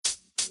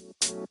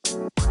Yo,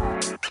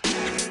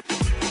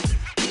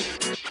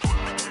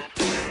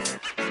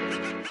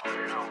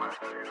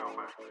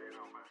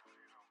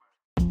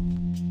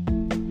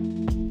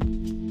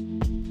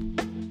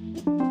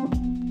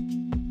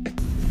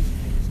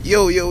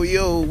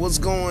 what's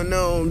going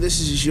on? This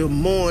is your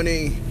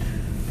morning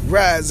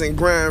rise and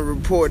grind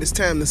report. It's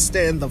time to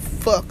stand the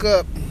fuck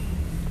up.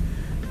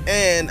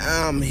 And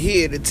I'm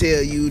here to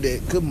tell you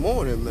that good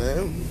morning,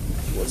 man.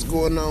 What's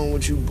going on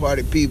with you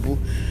party people?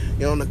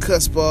 You're on the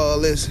cusp of all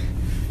this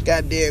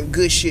goddamn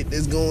good shit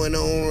that's going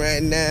on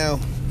right now.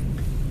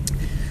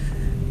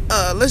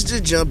 Let's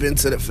just jump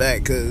into the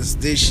fact, because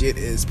this shit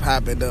is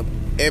popping up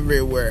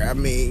everywhere. I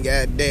mean,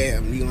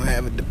 goddamn, you gonna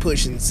have it, the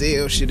push and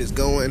sell shit is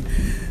going.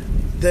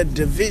 The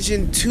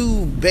Division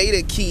 2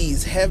 beta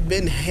keys have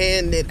been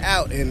handed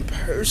out, and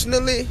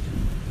personally,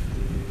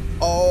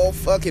 all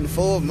fucking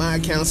 4 of my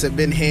accounts have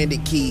been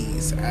handed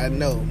keys. I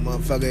know,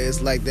 motherfucker,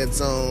 it's like that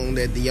song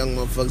that the young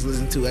motherfuckers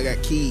listen to. I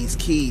got keys.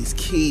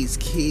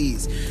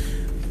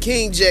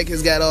 King Jack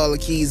has got all the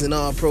keys in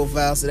all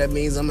profiles, so that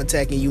means I'm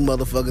attacking you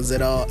motherfuckers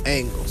at all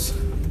angles.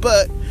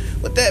 But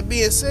with that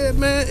being said,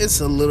 man, it's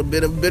a little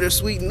bit of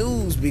bittersweet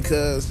news,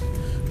 because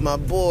my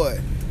boy,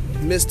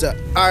 Mr.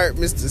 Art,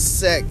 Mr.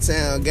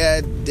 Sacktown,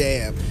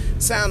 goddamn,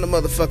 sound the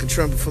motherfucking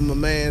trumpet for my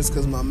mans,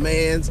 because my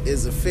mans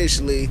is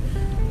officially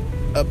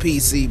a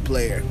PC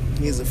player.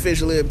 He's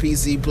officially a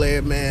PC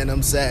player, man.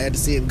 I'm sad to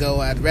see him go.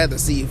 I'd rather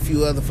see a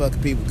few other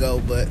fucking people go,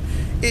 but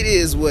it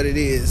is what it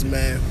is,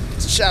 man.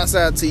 So shouts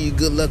out to you.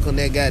 Good luck on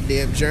that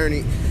goddamn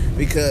journey,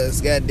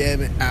 because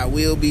goddamn it, I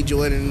will be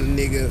joining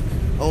the nigga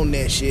on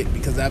that shit,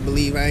 because I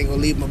believe I ain't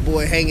gonna leave my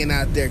boy hanging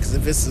out there, because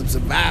if it's some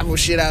survival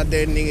shit out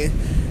there, nigga,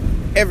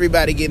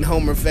 everybody getting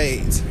Homer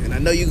fades. And I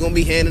know you're gonna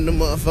be handing the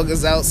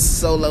motherfuckers out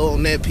solo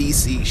on that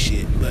PC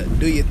shit, but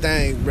do your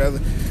thing, brother.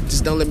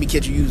 Just don't let me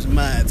catch you using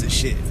mods and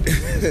shit.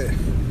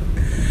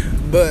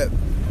 But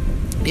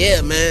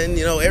yeah, man,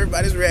 you know,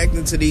 everybody's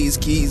reacting to these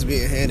keys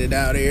being handed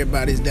out.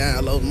 Everybody's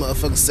downloading,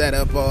 motherfuckers sat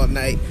up all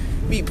night.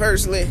 Me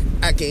personally,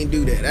 I can't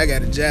do that. I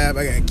got a job,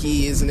 I got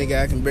kids, and nigga,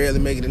 I can barely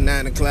make it at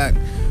 9 o'clock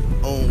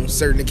on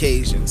certain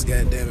occasions,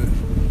 goddammit.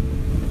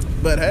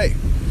 But hey,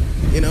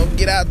 you know,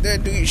 get out there,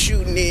 do your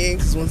shooting in,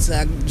 because once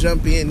I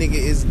jump in, nigga,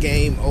 it's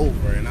game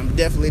over. And I'm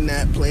definitely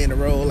not playing the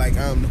role like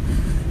I'm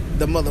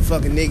the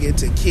motherfucking nigga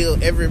to kill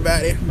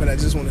everybody, but I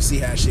just want to see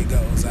how shit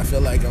goes. I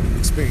feel like I'm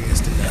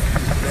experienced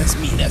enough. That's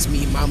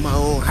me. I'm my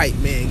own hype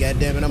man,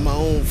 goddammit. I'm my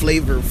own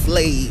Flavor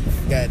Flav,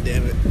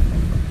 goddammit.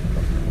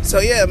 So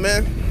yeah,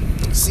 man,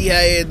 see how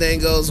everything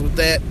goes with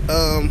that.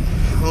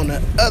 On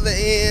the other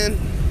end,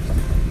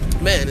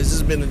 man, it's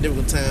just been a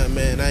difficult time,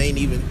 man. I ain't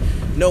even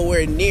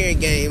nowhere near a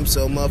game,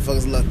 so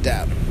motherfuckers lucked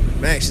out.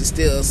 I'm actually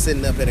still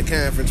sitting up at a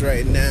conference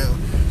right now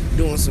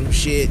doing some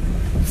shit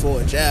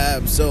for a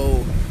job,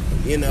 so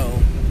you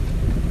know,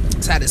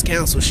 that's how this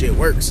council shit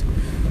works.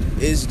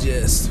 It's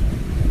just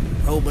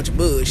a whole bunch of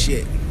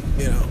bullshit,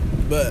 you know.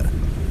 But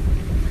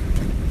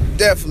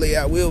definitely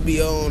I will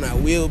be on, I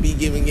will be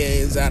giving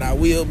games out, I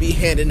will be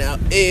handing out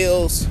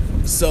L's.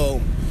 So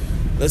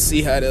let's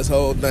see how this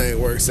whole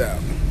thing works out.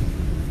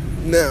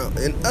 Now,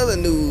 in other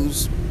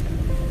news,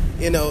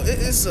 you know,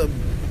 it's a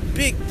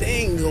big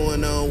thing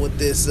going on with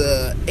this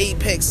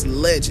Apex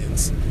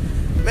Legends.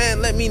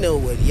 Man, let me know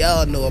what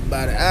y'all know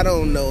about it. I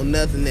don't know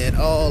nothing at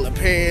all.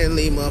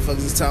 Apparently, motherfuckers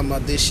is talking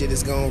about this shit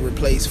is going to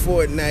replace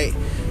Fortnite.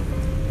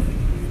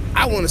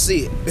 I want to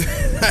see it.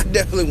 I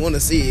definitely want to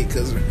see it,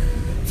 because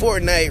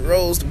Fortnite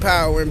rose to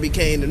power and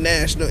became the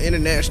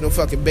international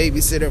fucking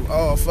babysitter of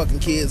all fucking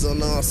kids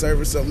on all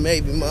servers. So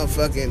maybe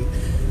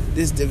motherfucking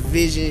this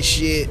Division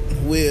shit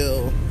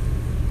will,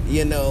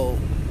 you know,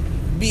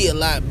 be a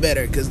lot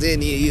better, because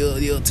then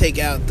you'll take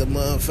out the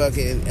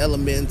motherfucking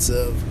elements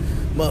of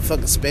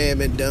motherfucking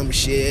spam and dumb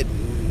shit,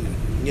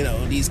 and, you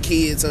know, these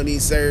kids on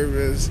these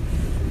servers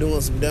doing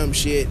some dumb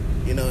shit,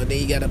 you know, and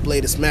then you gotta play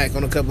the smack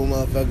on a couple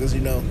motherfuckers, you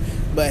know.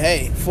 But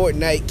hey,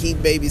 Fortnite, keep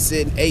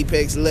babysitting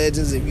Apex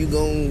Legends. If you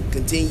gonna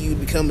continue to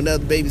become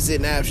another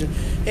babysitting option,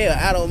 hell,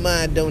 I don't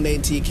mind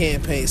donating to your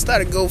campaign.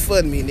 Start a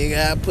GoFundMe, nigga.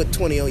 I'll put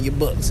 20 on your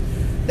books.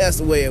 That's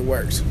the way it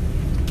works.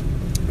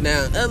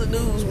 Now, in other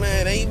news,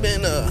 man, ain't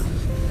been a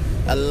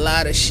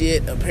lot of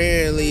shit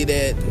apparently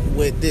that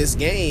with this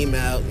game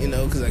out, you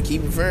know, because I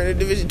keep referring to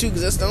Division 2,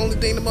 because that's the only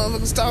thing the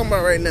motherfuckers talking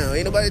about right now.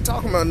 Ain't nobody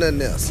talking about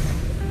nothing else,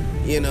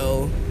 you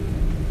know.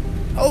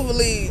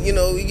 Hopefully, you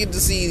know, we get to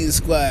see the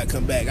squad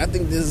come back. I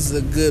think this is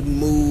a good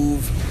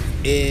move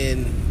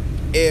in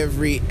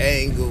every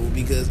angle,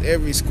 because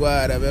every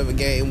squad I've ever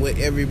gamed with,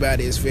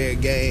 everybody is fair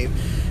game.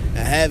 I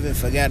haven't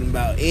forgotten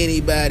about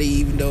anybody,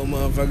 even though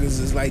motherfuckers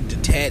is like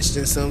detached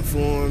in some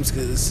forms,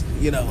 because,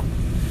 you know,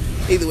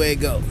 either way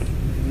it go,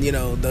 you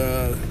know,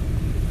 the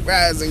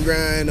rise and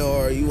grind,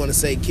 or you want to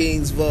say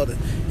King's Vault,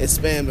 is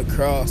spammed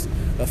across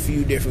a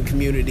few different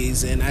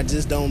communities, and I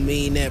just don't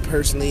mean that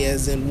personally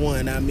as in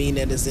one. I mean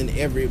that it's in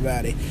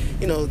everybody.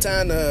 You know,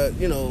 time to,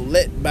 you know,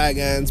 let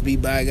bygones be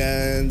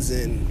bygones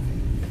and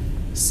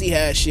see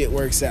how shit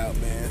works out,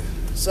 man.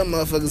 Some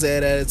motherfuckers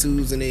had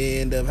attitudes in the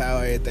end of how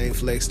everything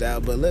flexed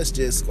out, but let's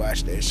just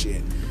squash that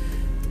shit.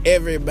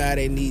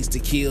 Everybody needs to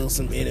kill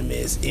some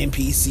enemies,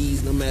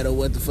 NPCs, no matter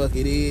what the fuck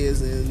it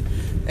is. And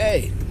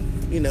hey,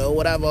 you know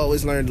what I've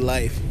always learned in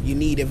life: you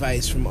need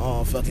advice from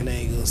all fucking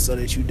angles so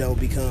that you don't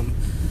become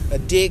a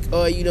dick,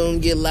 or you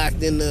don't get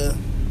locked into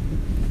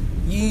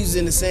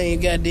using the same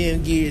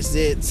goddamn gear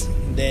sets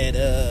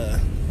that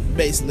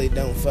basically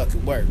don't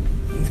fucking work.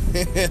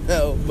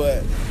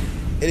 But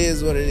it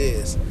is what it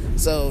is.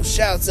 So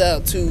shouts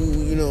out to,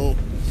 you know,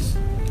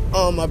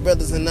 all my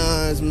brothers in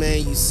arms,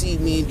 man. You see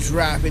me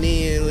dropping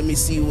in, let me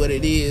see what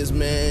it is,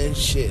 man.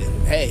 Shit,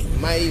 hey,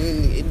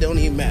 it don't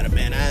even matter,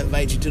 man. I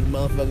invite you to the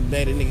motherfucking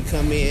better nigga,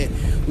 come in.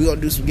 We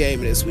gonna do some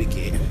gaming this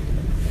weekend.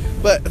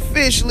 But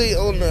officially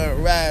on the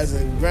Rise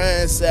and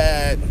Grind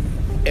side,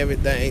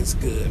 everything's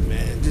good,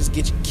 man. Just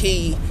get your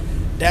key,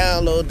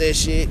 download that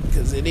shit,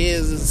 because it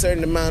is a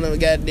certain amount of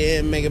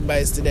goddamn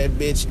megabytes to that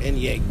bitch, and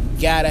you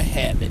gotta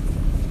have it.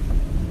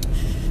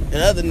 In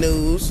other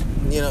news,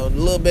 you know, a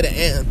little bit of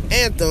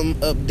Anthem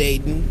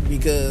updating,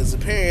 because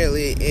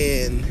apparently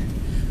in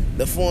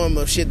the form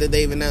of shit that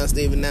they've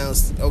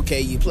announced,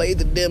 okay, you played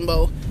the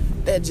demo,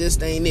 that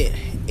just ain't it.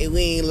 And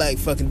we ain't like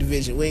fucking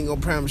Division. We ain't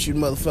gonna promise you the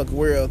motherfucking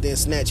world, then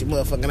snatch your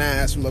motherfucking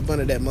eyes from up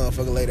under that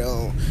motherfucker later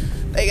on.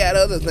 They got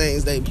other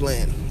things they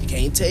plan.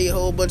 Can't tell you a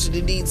whole bunch of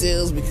the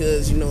details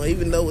because, you know,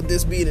 even though with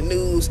this being the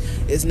news,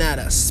 it's not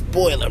a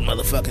spoiler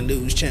motherfucking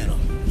news channel.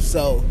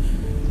 So,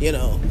 you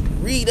know,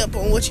 read up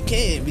on what you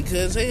can,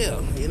 because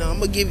hell, you know, I'm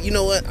gonna give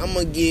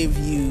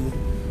you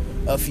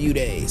a few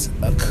days.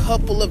 A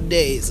couple of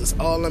days is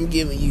all I'm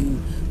giving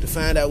you to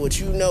find out what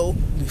you know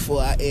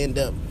before I end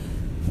up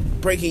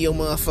breaking your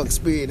motherfucking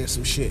spirit and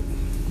some shit.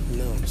 You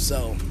know,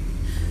 so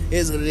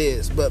is what it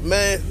is. But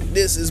man,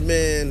 this has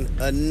been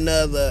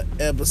another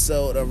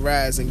episode of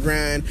Rise and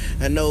Grind.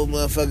 I know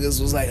motherfuckers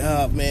was like,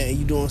 oh man,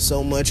 you doing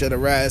so much of the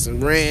Rise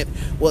and Rant.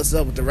 What's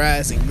up with the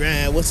Rise and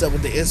Grind? What's up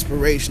with the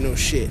inspirational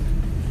shit?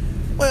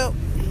 Well,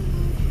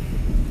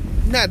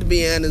 not to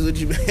be honest with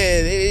you, man,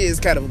 it is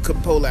kind of a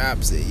polar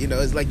opposite. You know,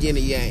 it's like yin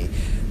and yang.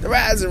 The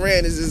Rise and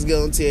Rant is just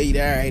gonna tell you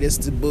that, alright, this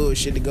is the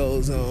bullshit that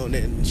goes on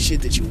and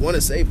shit that you want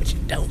to say but you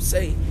don't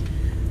say.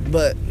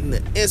 But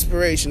the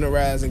inspirational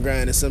Rise and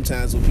Grind is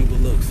sometimes what people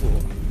look for.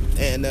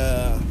 And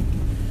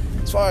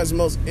as far as the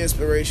most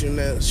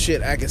inspirational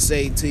shit I can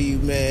say to you,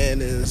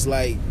 man, is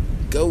like,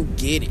 go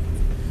get it.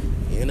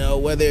 You know,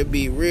 whether it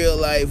be real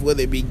life,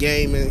 whether it be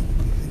gaming,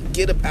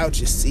 get up out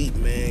your seat,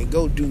 man.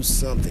 Go do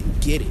something.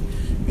 Get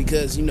it.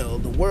 Because, you know,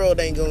 the world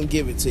ain't gonna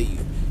give it to you.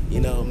 You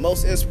know,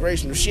 most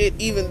inspirational shit,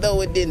 even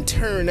though it didn't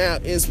turn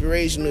out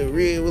inspirational, it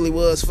really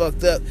was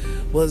fucked up,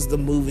 was the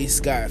movie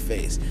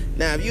Scarface.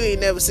 Now, if you ain't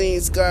never seen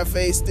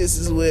Scarface, this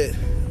is with,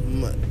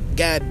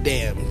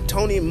 goddamn,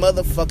 Tony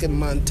motherfucking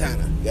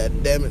Montana.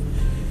 Goddamn it.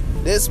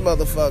 This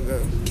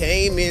motherfucker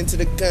came into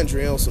the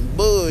country on some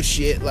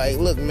bullshit, like,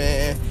 look,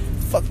 man,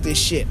 fuck this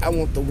shit. I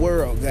want the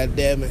world,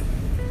 goddamn it.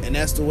 And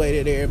that's the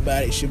way that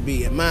everybody should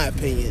be, in my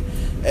opinion,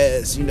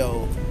 as, you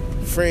know,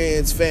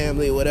 friends,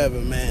 family, whatever,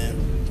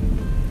 man.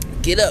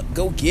 Get up,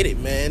 go get it,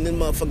 man. This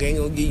motherfucker ain't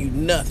gonna give you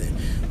nothing.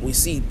 We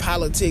see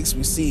politics,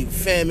 we see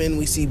famine,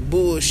 we see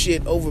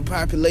bullshit,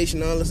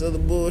 overpopulation, all this other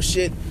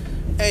bullshit.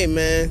 Hey,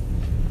 man,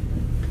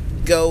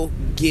 go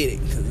get it.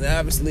 Because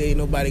obviously ain't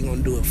nobody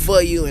gonna do it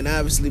for you, and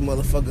obviously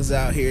motherfuckers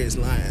out here is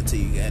lying to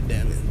you,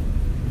 goddammit.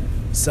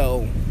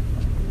 So,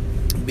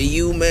 be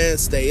you, man,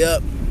 stay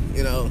up,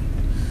 you know.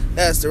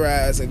 That's the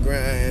Rise and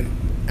Grind.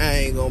 I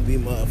ain't gonna be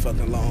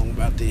motherfucking long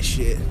about this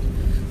shit.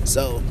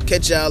 So,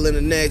 catch y'all in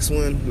the next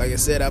one. Like I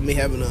said, I'll be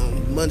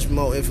having much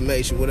more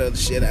information with other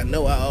shit. I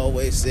know I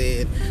always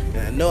said, and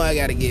I know I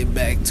gotta get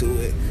back to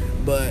it.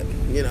 But,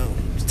 you know,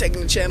 just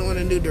taking the channel in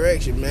a new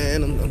direction,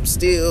 man. I'm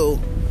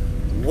still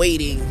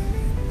waiting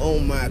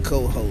on my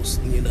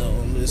co-host. You know,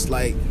 I'm just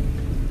like,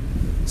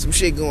 some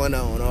shit going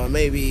on. Or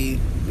maybe,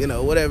 you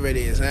know, whatever it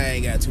is. I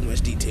ain't got too much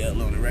detail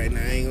on it right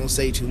now. I ain't gonna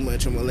say too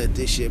much. I'm gonna let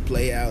this shit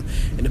play out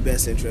in the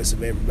best interest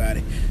of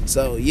everybody.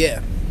 So,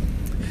 yeah.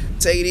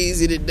 Take it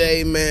easy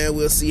today, man.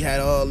 We'll see how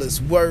all this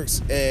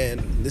works.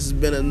 And this has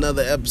been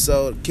another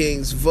episode of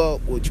King's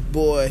Vault with your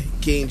boy,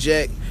 King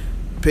Jack.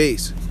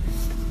 Peace.